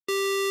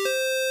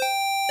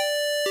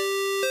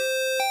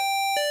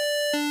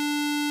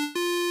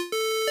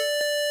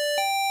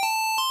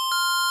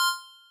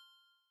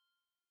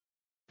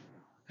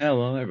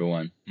Hello,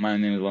 everyone. My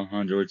name is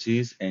Alejandro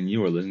Ortiz, and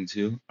you are listening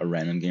to a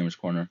Random Gamers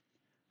Corner,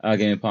 a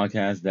gaming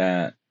podcast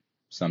that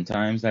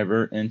sometimes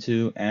divert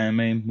into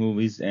anime,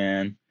 movies,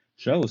 and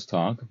shows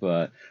talk,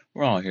 but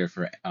we're all here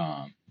for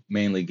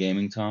mainly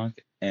gaming talk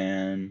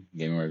and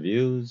gaming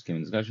reviews,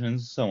 gaming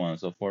discussions, so on and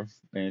so forth,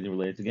 anything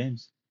related to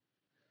games.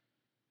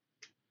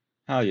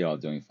 How you all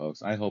doing,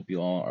 folks? I hope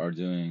you all are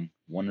doing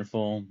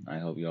wonderful. I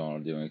hope you all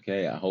are doing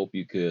okay. I hope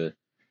you could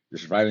you're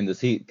surviving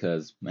this heat,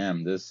 because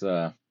man, this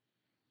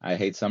I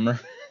hate summer.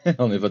 Let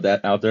me put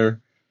that out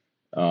there.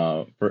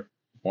 For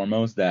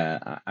foremost,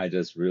 that I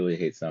just really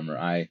hate summer.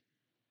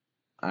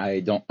 I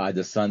don't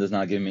the sun does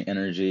not give me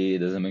energy. It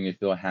doesn't make me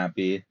feel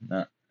happy.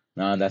 None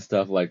of that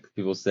stuff like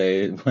people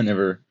say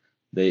whenever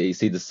they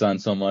see the sun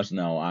so much.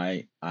 No,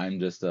 I'm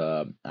just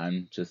down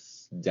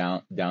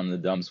in the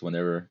dumps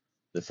whenever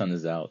the sun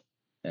is out.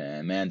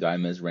 And man, do I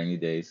miss rainy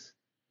days.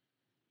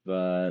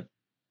 But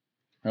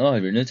hello,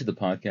 if you're new to the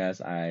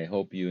podcast, I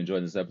hope you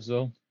enjoyed this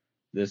episode.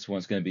 This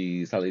one's going to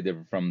be slightly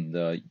different from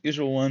the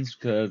usual ones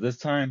because this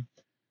time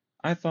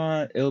I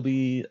thought it'll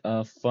be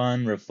a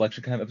fun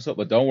reflection kind of episode,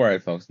 but don't worry,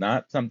 folks,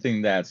 not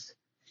something that's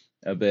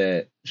a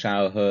bit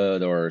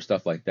childhood or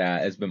stuff like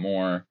that. It's a bit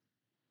more,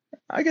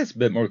 I guess, a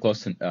bit more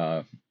close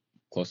to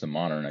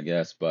modern, I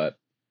guess. But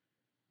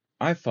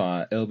I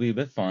thought it'll be a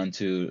bit fun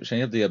to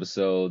change up the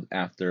episode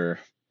after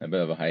a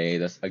bit of a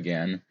hiatus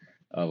again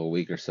of a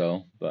week or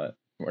so. But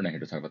we're not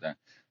here to talk about that.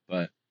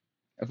 But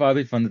I thought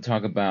it'd be fun to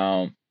talk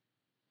about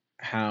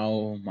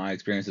how my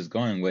experience is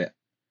going with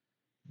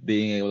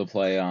being able to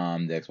play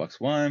on the Xbox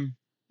One,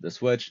 the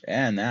Switch,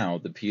 and now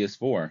the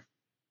PS4.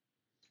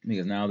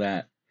 Because now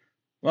that,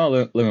 well,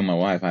 living with my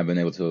wife, I've been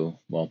able to,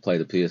 well, play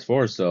the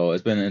PS4. So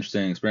it's been an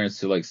interesting experience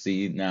to like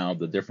see now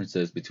the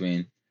differences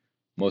between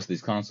most of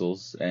these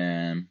consoles,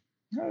 and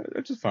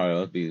I just thought it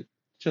would be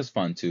just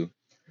fun to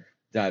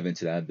dive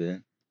into that a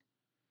bit.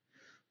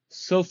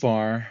 So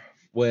far,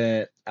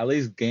 with at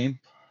least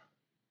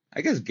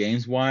I guess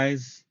games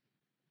wise,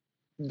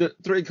 the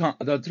three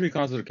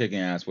consoles are kicking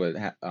ass with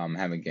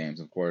having games,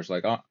 of course.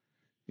 Like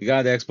you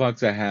got the Xbox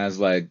that has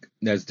like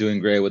that's doing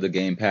great with the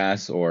Game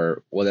Pass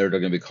or whatever they're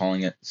gonna be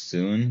calling it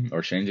soon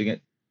or changing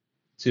it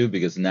to,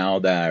 because now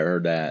that I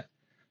heard that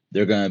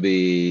they're gonna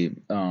be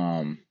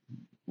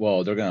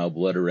well, they're gonna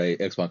obliterate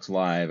Xbox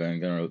Live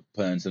and gonna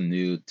put in some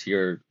new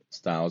tier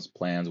styles,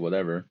 plans,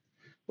 whatever,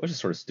 which is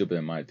sort of stupid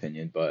in my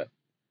opinion. But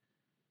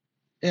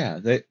yeah,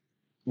 they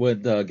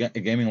with the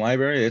gaming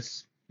library,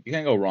 it's you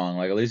can't go wrong.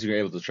 Like at least you're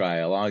able to try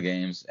a lot of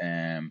games,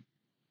 and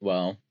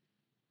well,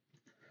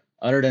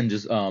 other than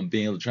just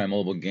being able to try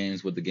multiple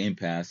games with the Game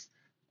Pass,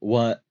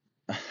 what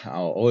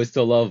I'll always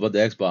still love about the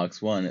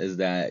Xbox One is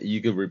that you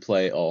could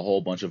replay a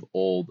whole bunch of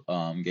old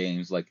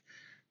games like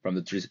from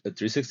the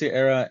 360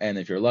 era, and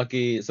if you're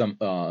lucky, some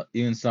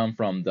even some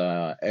from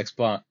the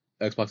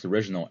Xbox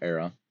original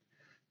era.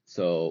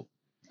 So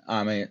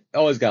I mean,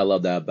 always gotta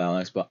love that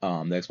about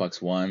the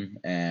Xbox One,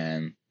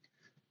 and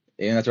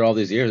even after all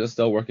these years, it's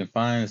still working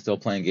fine. It's still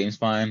playing games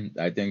fine.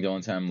 I think the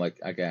only time like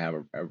I can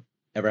ever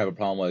have a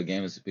problem with a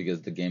game is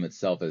because the game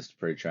itself is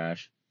pretty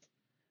trash.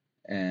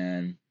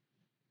 And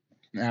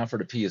now for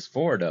the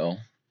PS4 though,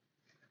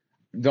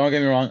 don't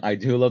get me wrong, I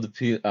do love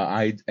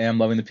I am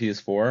loving the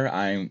PS4.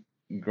 I'm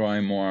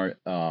growing more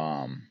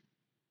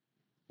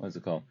what's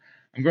it called?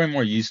 I'm growing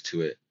more used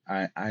to it.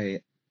 I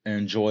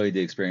enjoy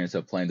the experience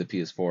of playing the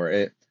PS4.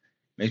 It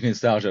makes me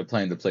nostalgic of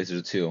playing the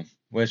PlayStation 2,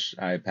 which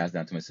I passed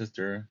down to my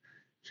sister.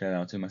 Shout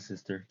out to my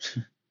sister.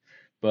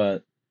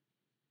 But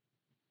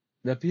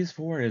the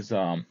PS4 is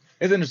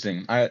it's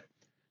interesting. I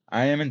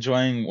am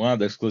enjoying one of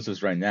the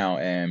exclusives right now,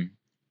 and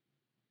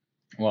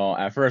well,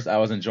 at first I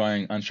was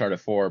enjoying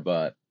Uncharted 4,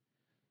 but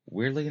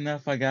weirdly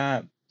enough, I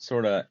got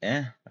sort of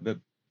a bit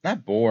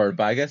not bored,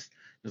 but I guess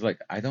it's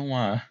like I don't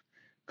want to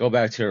go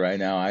back to it right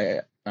now.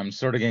 I'm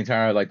sort of getting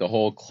tired of like the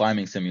whole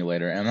climbing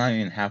simulator, and I'm not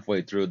even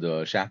halfway through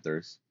the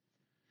chapters,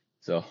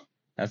 so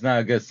that's not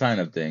a good sign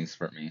of things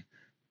for me.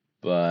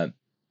 But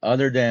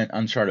other than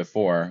Uncharted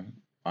 4,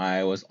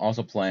 I was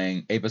also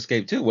playing Ape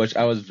Escape 2, which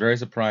I was very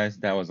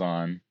surprised that was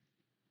on.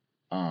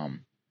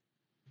 Um,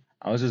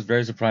 I was just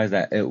very surprised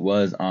that it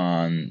was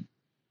on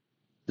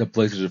the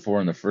PlayStation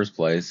 4 in the first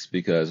place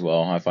because,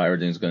 well, I thought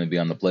everything's going to be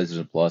on the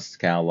PlayStation Plus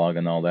catalog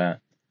and all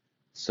that.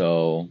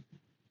 So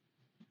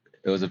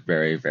it was a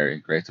very, very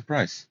great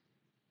surprise.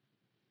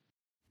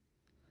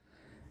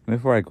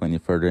 Before I go any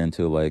further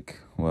into like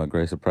what a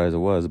great surprise it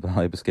was about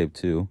Ape Escape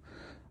 2,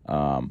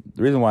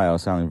 the reason why I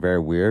was sounding very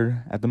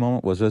weird at the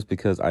moment was just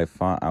because I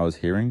thought I was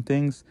hearing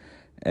things,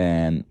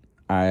 and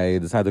I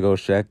decided to go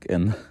check,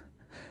 and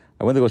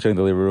I went to go check in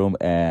the living room,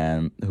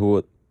 and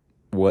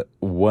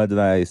what did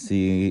I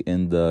see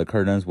in the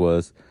curtains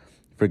was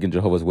freaking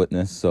Jehovah's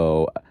Witness.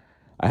 So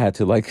I had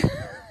to like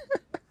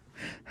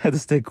had to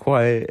stay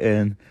quiet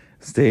and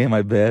stay in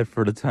my bed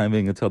for the time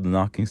being until the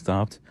knocking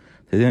stopped.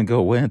 They didn't go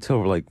away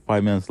until like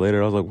 5 minutes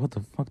later. I was like, what the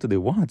fuck do they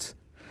want?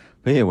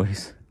 But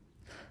anyways,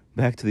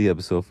 back to the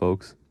episode,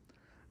 folks.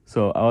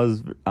 So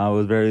I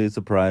was very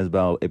surprised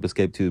about Ape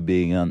Escape 2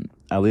 being on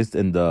at least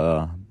in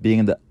the being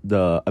in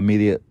the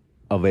immediate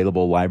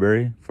available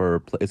library for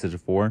PlayStation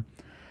 4,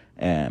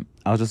 and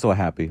I was just so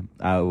happy.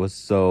 I was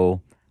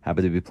so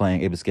happy to be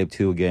playing Ape Escape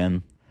 2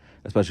 again,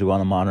 especially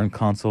on a modern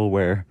console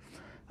where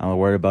I'm not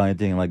worried about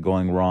anything like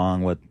going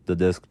wrong with the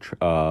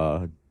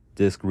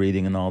disc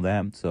reading and all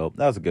that. So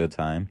that was a good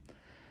time.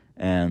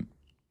 And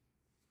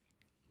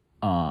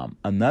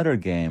another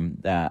game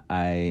that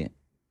I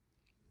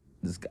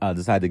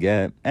decided to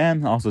get,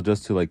 and also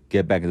just to like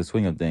get back in the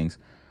swing of things,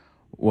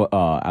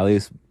 at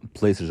least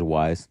PlayStation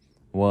wise,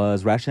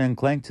 was Ratchet and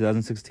Clank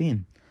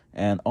 2016.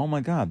 And oh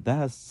my god,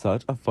 that is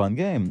such a fun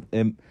game.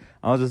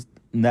 I was just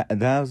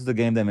that was the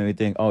game that made me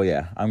think, oh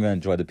yeah, I'm gonna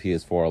enjoy the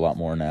PS4 a lot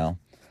more now.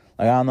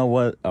 Like I don't know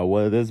what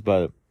it is,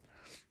 but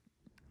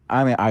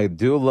I mean I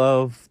do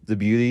love the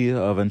beauty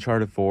of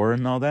Uncharted 4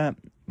 and all that.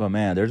 But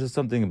man, there's just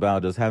something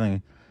about just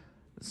having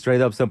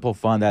straight up simple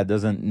fun that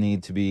doesn't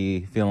need to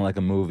be feeling like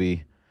a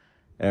movie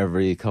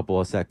every couple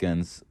of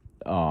seconds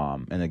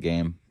in a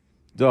game.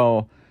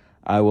 Though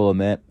I will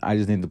admit, I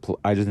just need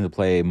to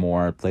play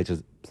more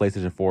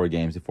PlayStation 4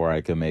 games before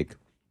I can make,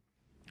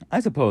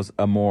 I suppose,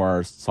 a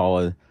more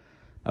solid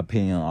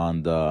opinion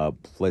on the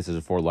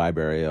PlayStation 4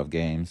 library of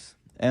games,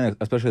 and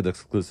especially the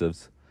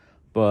exclusives.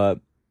 But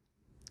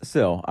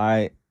still,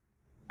 I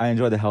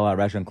enjoy the hell out of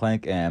Ratchet and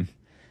Clank, and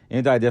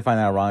even though I did find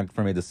it ironic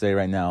for me to say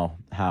right now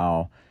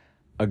how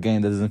a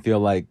game that doesn't feel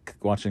like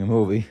watching a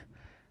movie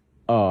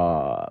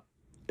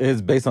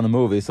is based on the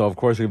movie, so of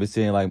course you're gonna be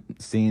seeing like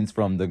scenes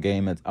from the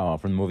game, from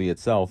the movie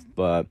itself.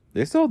 But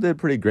they still did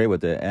pretty great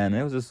with it, and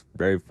it was just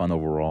very fun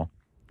overall.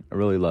 I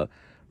really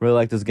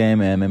liked this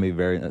game, and it made me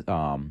very it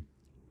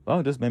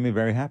just made me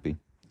very happy.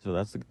 So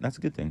that's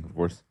a good thing, of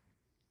course.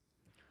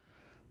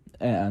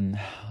 And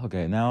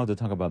okay, now to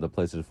talk about the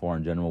PlayStation 4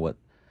 in general. What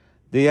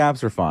the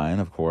apps are fine,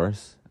 of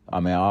course.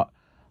 I mean,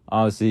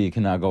 obviously you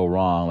cannot go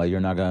wrong. Like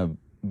you're not gonna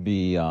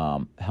be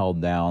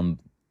held down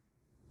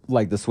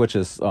like the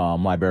Switch's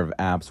library of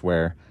apps,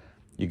 where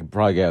you could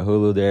probably get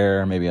Hulu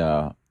there, maybe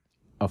a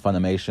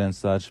Funimation and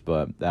such,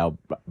 but that'll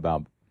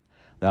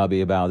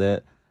be about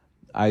it.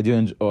 I do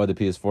enjoy the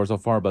PS4 so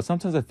far, but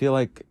sometimes I feel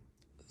like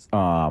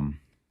the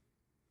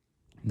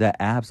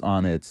apps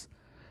on its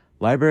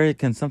library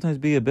can sometimes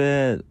be a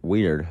bit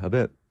weird, a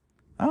bit,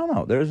 I don't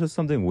know. There's just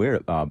something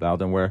weird about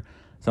them where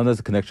sometimes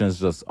the connections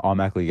just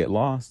automatically get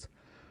lost,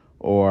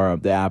 or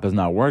the app is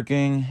not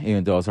working,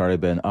 even though it's already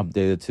been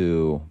updated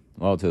to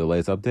the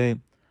latest update.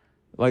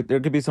 Like there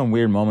could be some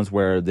weird moments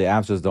where the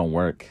apps just don't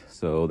work.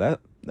 So that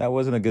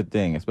wasn't a good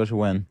thing, especially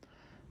when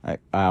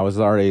I was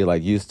already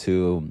like used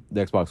to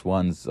the Xbox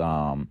One's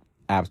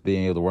apps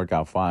being able to work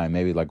out fine.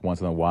 Maybe like once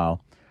in a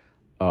while,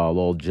 a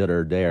little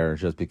jitter there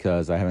just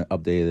because I haven't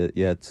updated it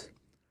yet.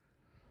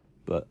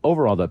 But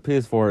overall, the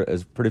PS4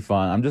 is pretty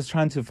fun. I'm just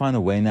trying to find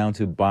a way now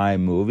to buy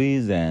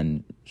movies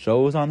and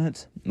shows on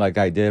it, like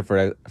I did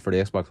for the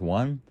Xbox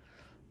One.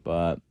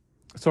 But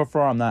so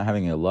far, I'm not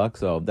having any luck.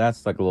 So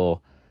that's like a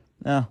little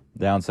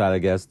downside, I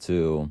guess,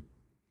 to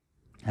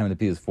having the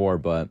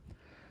PS4. But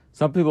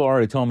some people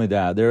already told me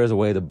that there is a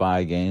way to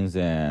buy games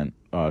and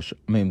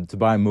to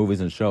buy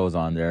movies and shows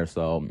on there.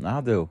 So I'll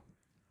have to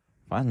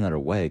find another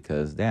way,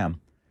 because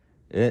damn,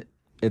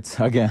 it's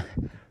again.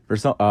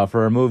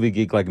 For a movie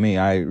geek like me,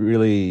 I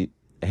really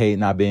hate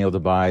not being able to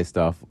buy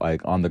stuff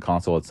like on the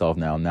console itself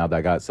now that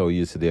I got so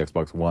used to the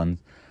Xbox One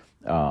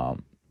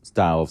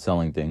style of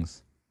selling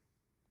things.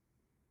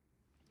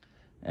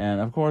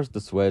 And of course,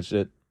 the Switch.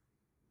 And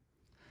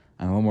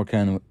what more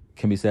can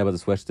be said about the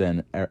Switch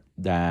than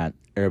that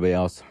everybody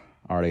else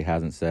already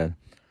hasn't said?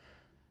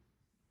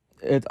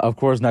 It of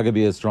course not gonna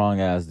be as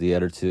strong as the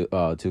other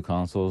two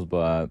consoles,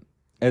 but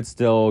it's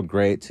still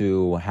great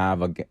to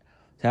have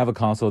a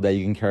console that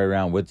you can carry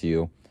around with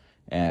you,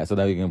 and so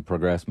that you can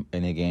progress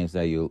any games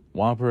that you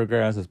want to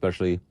progress,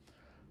 especially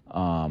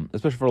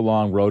for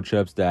long road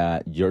trips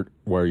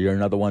where you're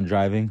another one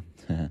driving,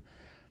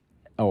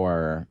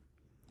 or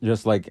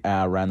just like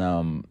a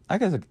random, I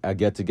guess, a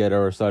get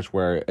together or such,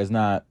 where it's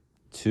not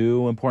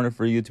too important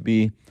for you to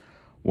be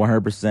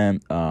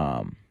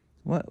 100%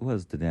 what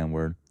was the damn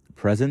word,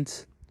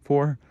 present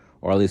for,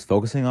 or at least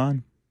focusing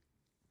on.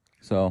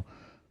 So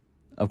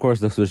of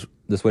course the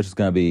Switch is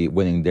going to be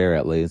winning there,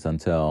 at least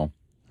until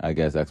I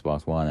guess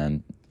Xbox One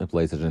and the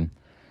PlayStation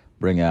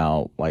bring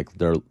out like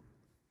their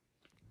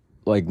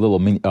like little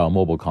mini,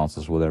 mobile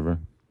consoles or whatever.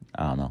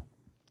 I don't know.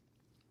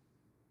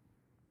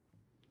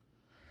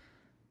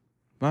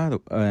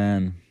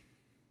 And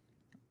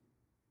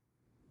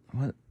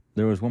what?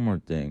 There was one more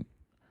thing.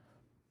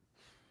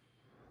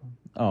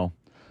 Oh,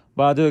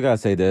 but I do gotta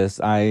say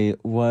this. I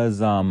was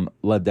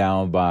let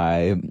down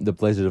by the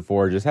PlayStation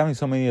 4 just having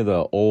so many of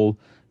the old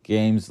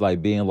games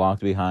like being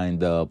locked behind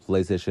the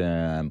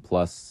PlayStation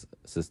Plus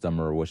system,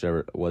 or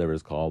whatever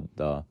it's called,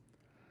 the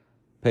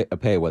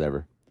pay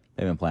whatever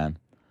payment plan.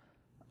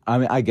 I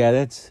mean, I get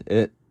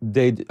it.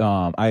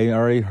 I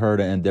already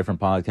heard it in different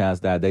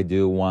podcasts that they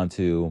do want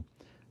to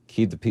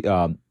keep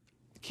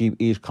keep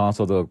each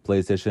console, the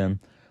PlayStation,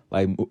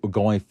 like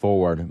going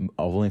forward,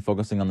 only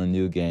focusing on the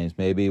new games.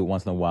 Maybe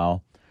once in a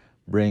while,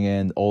 bring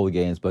in old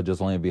games, but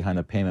just only behind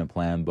a payment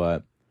plan.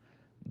 But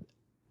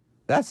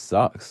that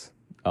sucks.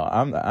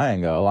 I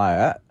ain't gonna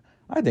lie.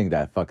 I think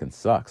that fucking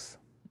sucks.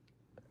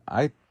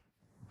 I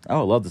I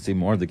would love to see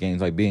more of the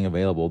games like being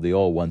available, the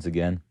old ones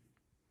again.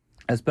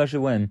 Especially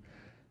when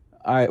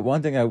I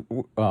one thing I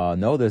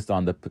noticed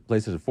on the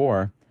PlayStation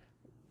 4,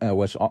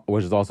 which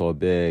is also a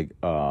big,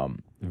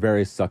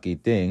 very sucky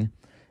thing,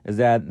 is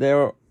that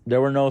there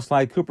were no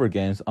Sly Cooper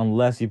games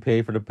unless you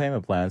pay for the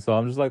payment plan. So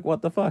I'm just like,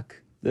 what the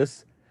fuck?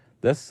 This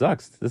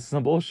sucks. This is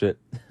some bullshit.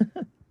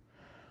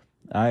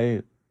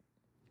 I,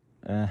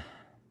 uh,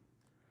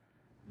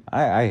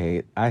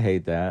 I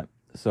hate that.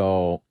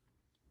 So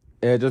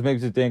it just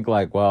makes you think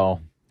like,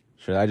 well,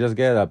 should I just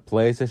get a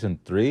PlayStation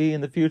 3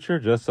 in the future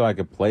just so I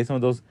could play some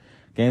of those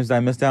games that I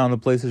missed out on the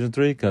PlayStation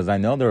 3? Because I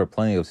know there were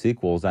plenty of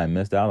sequels that I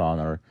missed out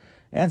on,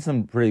 and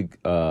some pretty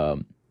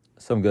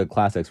some good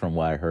classics from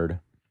what I heard.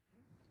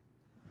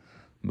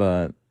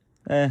 But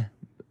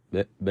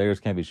beggars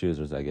can't be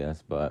choosers, I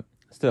guess. But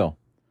still,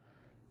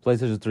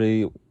 PlayStation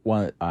 3,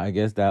 I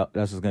guess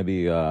that's just gonna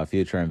be a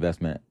future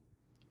investment.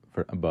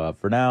 But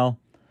for now,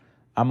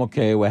 I'm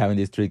okay with having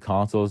these three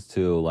consoles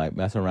to like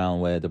mess around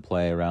with, to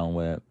play around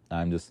with.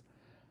 I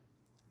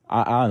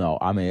don't know.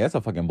 I mean, it's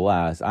a fucking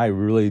blast. I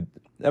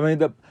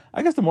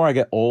guess the more I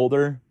get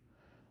older,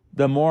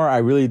 the more I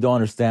really don't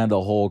understand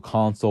the whole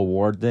console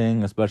war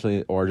thing,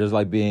 especially, or just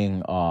like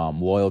being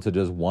loyal to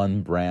just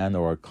one brand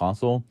or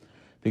console.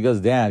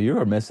 Because damn, you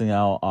are missing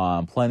out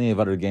on plenty of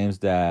other games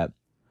that,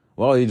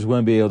 well, you just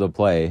wouldn't be able to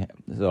play.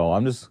 So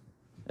it's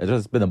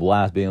just been a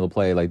blast being able to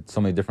play like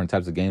so many different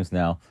types of games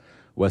now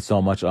with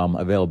so much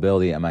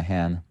availability at my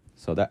hand.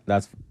 So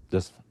that's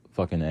just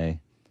fucking A.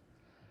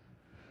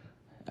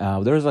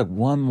 There's like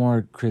one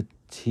more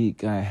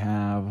critique I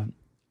have.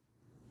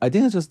 I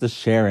think it's just the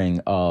sharing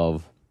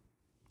of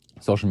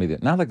social media.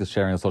 Not like the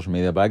sharing of social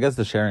media, but I guess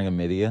the sharing of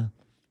media.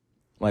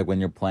 Like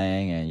when you're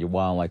playing and you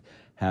want to like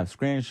have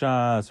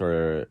screenshots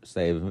or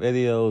save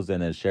videos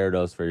and then share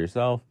those for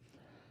yourself.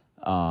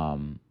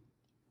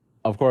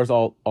 Of course,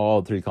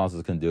 all three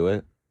consoles can do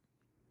it.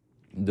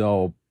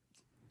 Though,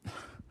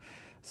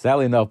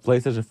 sadly enough,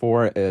 PlayStation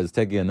 4 is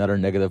taking another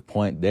negative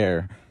point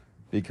there.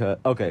 Because,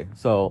 okay,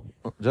 so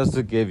just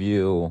to give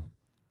you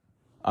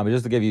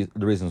the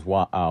reasons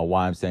why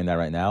I'm saying that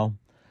right now.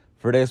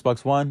 For the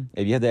Xbox One,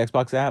 if you have the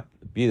Xbox app,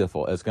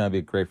 beautiful. It's gonna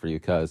be great for you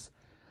because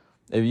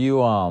if you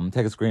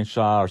take a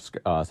screenshot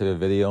or save a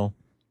video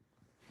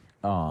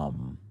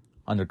on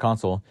your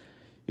console,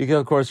 you can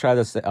of course try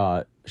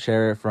to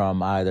share it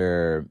from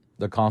either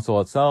the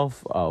console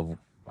itself, of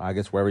I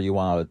guess wherever you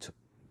want to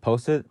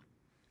post it.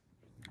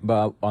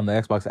 But on the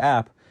Xbox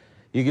app,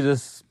 you can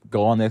just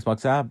go on the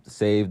Xbox app,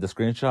 save the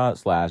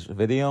screenshot /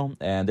 video,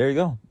 and there you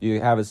go. You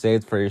have it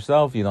saved for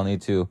yourself. You don't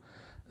need to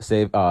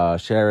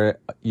share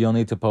it. You don't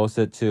need to post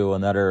it to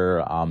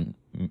another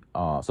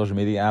social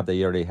media app that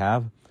you already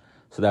have,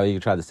 so that way you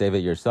can try to save it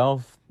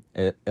yourself.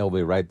 It'll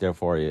be right there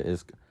for you.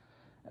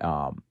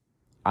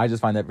 I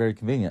just find that very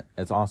convenient.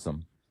 It's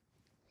awesome.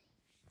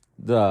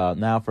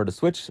 Now for the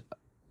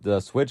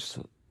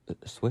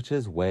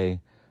Switch's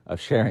way of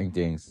sharing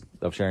things,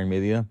 of sharing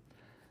media.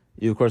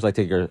 You of course like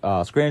take your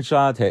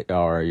screenshot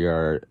or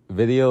your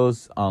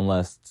videos,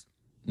 unless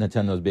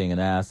Nintendo's being an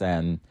ass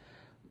and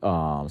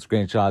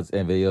screenshots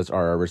and videos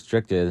are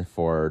restricted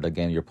for the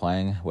game you're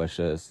playing, which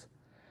is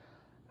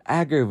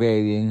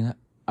aggravating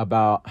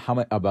about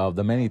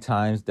the many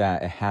times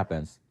that it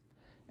happens.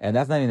 And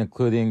that's not even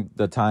including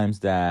the times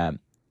that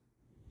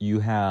you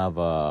have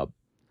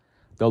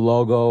the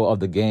logo of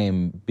the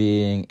game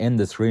being in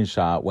the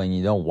screenshot when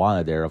you don't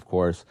want it there. Of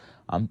course,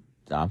 I'm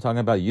talking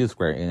about you,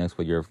 Square Enix,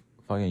 with your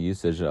fucking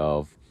usage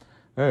of,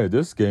 hey,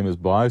 this game is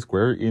by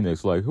Square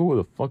Enix. Like, who would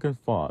have fucking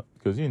thought?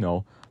 Because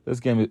this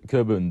game could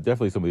have been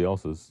definitely somebody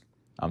else's.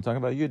 I'm talking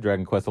about you,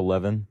 Dragon Quest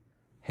 11.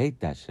 Hate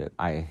that shit.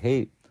 I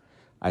hate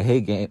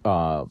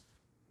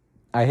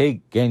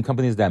game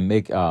companies that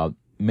make your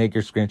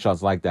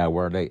screenshots like that,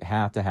 where they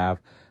have to have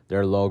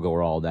their logo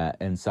or all that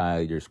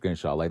inside your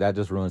screenshot. Like, that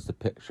just ruins the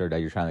picture that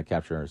you're trying to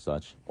capture and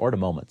such, or the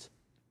moment.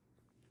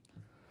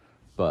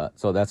 But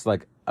so that's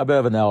like a bit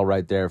of an L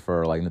right there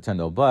for like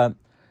Nintendo. But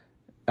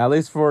at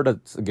least for the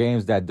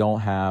games that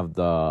don't have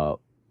the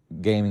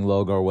gaming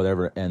logo or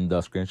whatever in the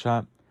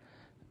screenshot,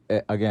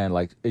 again,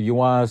 like if you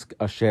want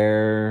to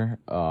share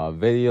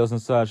videos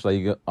and such,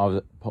 like you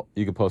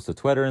could post to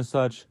Twitter and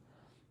such.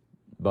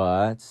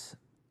 But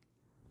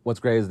what's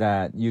great is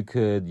that you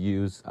could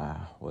use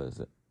what is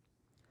it?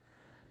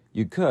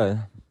 You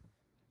can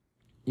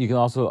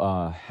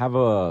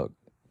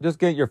also just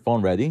get your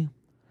phone ready,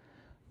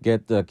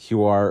 get the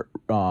QR.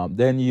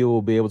 Then you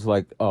will be able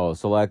to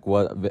select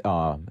what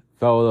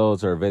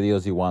photos or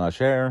videos you want to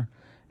share,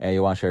 and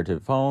you want to share it to the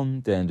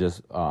phone. Then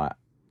just QR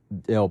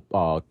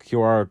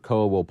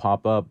code will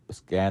pop up,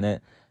 scan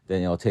it,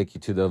 then it'll take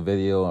you to the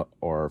video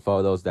or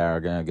photos that are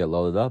gonna get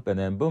loaded up, and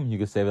then boom, you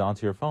can save it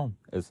onto your phone.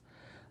 It's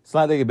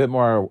slightly a bit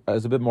more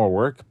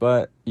work,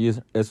 but it's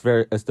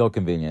still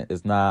convenient.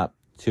 It's not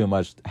too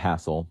much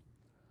hassle.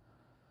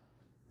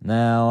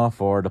 Now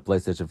for the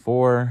PlayStation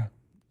 4,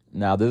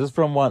 Now, this is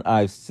from what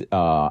I've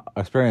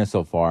experienced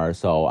so far,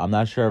 so I'm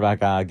not sure if I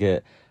gotta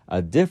get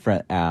a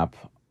different app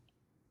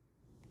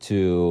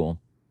to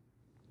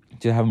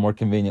have a more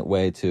convenient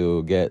way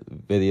to get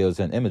videos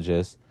and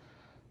images.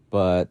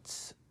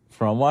 But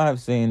from what I've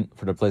seen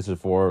for the PlayStation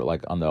 4,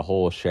 like on the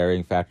whole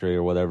sharing factory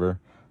or whatever,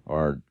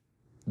 or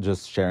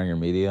just sharing your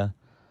media,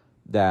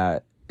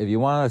 that if you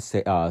want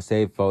to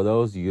save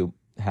photos, you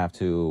have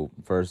to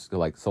first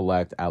like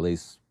select at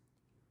least.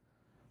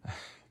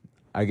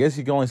 I guess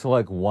you can only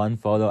select one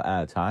photo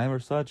at a time or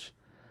such.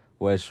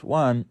 Which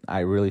one I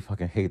really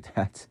fucking hate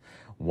that.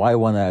 Why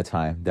one at a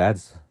time?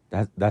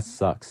 That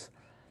sucks.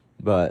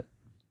 But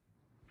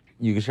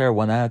you can share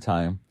one at a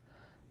time,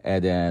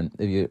 and then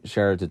if you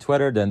share it to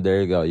Twitter, then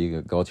there you go. You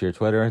can go to your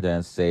Twitter,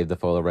 then save the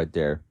photo right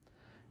there.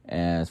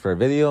 And as for a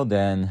video,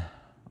 then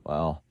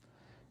well,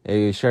 if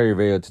you share your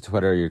video to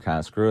Twitter, you're kind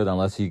of screwed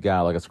unless you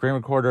got like a screen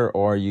recorder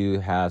or you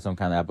have some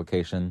kind of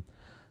application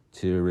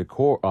to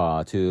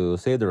to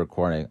save the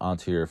recording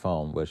onto your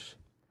phone. Which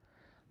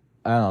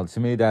I don't know. To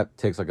me, that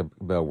takes like a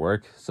bit of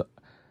work. So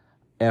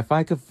if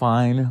I could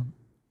find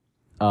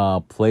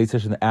a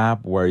PlayStation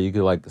app where you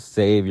could like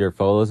save your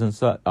photos and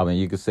stuff, I mean,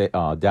 you could say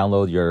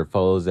download your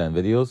photos and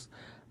videos,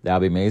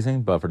 that'd be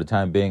amazing. But for the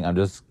time being, I'm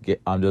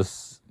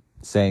just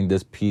saying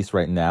this piece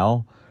right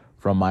now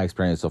from my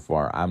experience so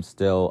far. I'm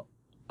still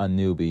a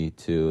newbie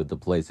to the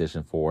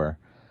PlayStation 4.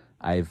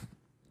 I've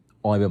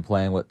only been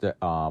playing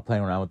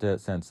playing around with it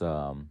since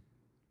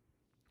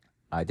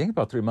I think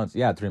about 3 months.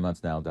 Yeah, 3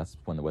 months now. That's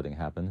when the wedding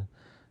happened.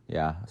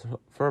 Yeah, so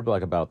for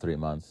like about 3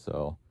 months.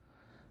 So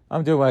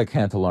I'm doing what I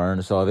can to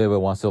learn. So if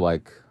anyone wants to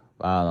like,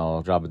 I don't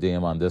know, drop a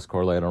DM on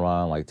Discord later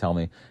on, like tell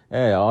me,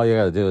 hey, all you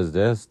gotta do is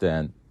this,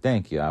 then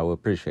thank you. I would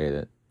appreciate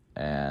it.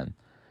 And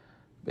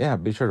yeah,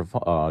 be sure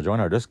to join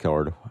our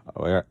Discord.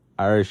 I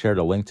already shared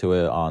a link to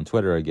it on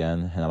Twitter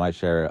again, and I might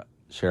share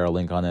a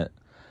link on it,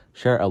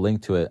 share a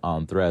link to it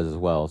on Threads as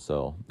well.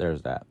 So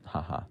there's that.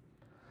 Haha.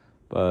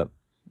 But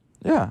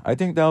yeah, I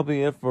think that'll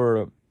be it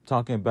for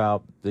talking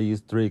about these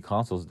three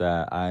consoles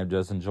that I'm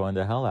just enjoying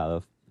the hell out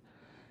of.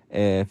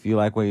 If you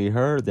like what you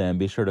heard, then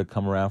be sure to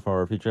come around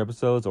for future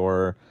episodes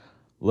or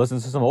listen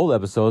to some old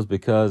episodes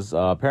because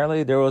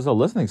apparently there was a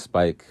listening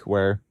spike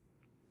where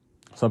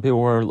some people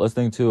were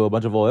listening to a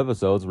bunch of old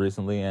episodes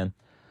recently, and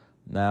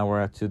now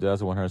we're at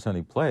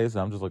 2,170 plays.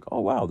 I'm just like,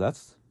 oh wow,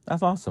 that's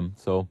awesome.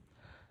 So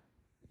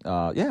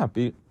yeah,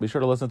 be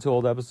sure to listen to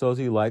old episodes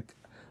you like.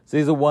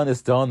 Season 1 is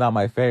still not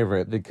my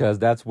favorite because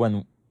that's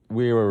when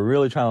we were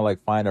really trying to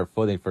like find our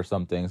footing for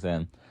some things,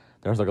 and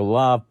there was like a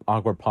lot of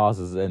awkward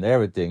pauses and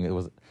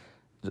everything.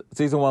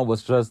 Season 1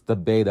 was just the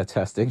beta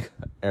testing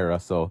era.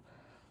 So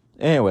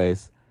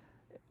anyways,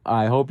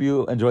 I hope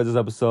you enjoyed this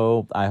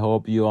episode. I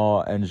hope you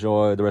all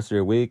enjoy the rest of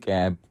your week,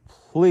 and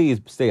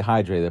please stay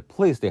hydrated.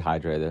 Please stay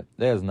hydrated.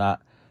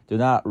 Do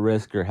not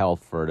risk your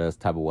health for this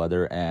type of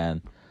weather,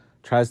 and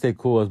try to stay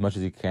cool as much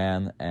as you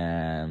can,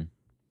 and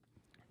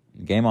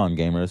game on,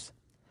 gamers.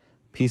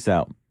 Peace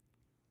out.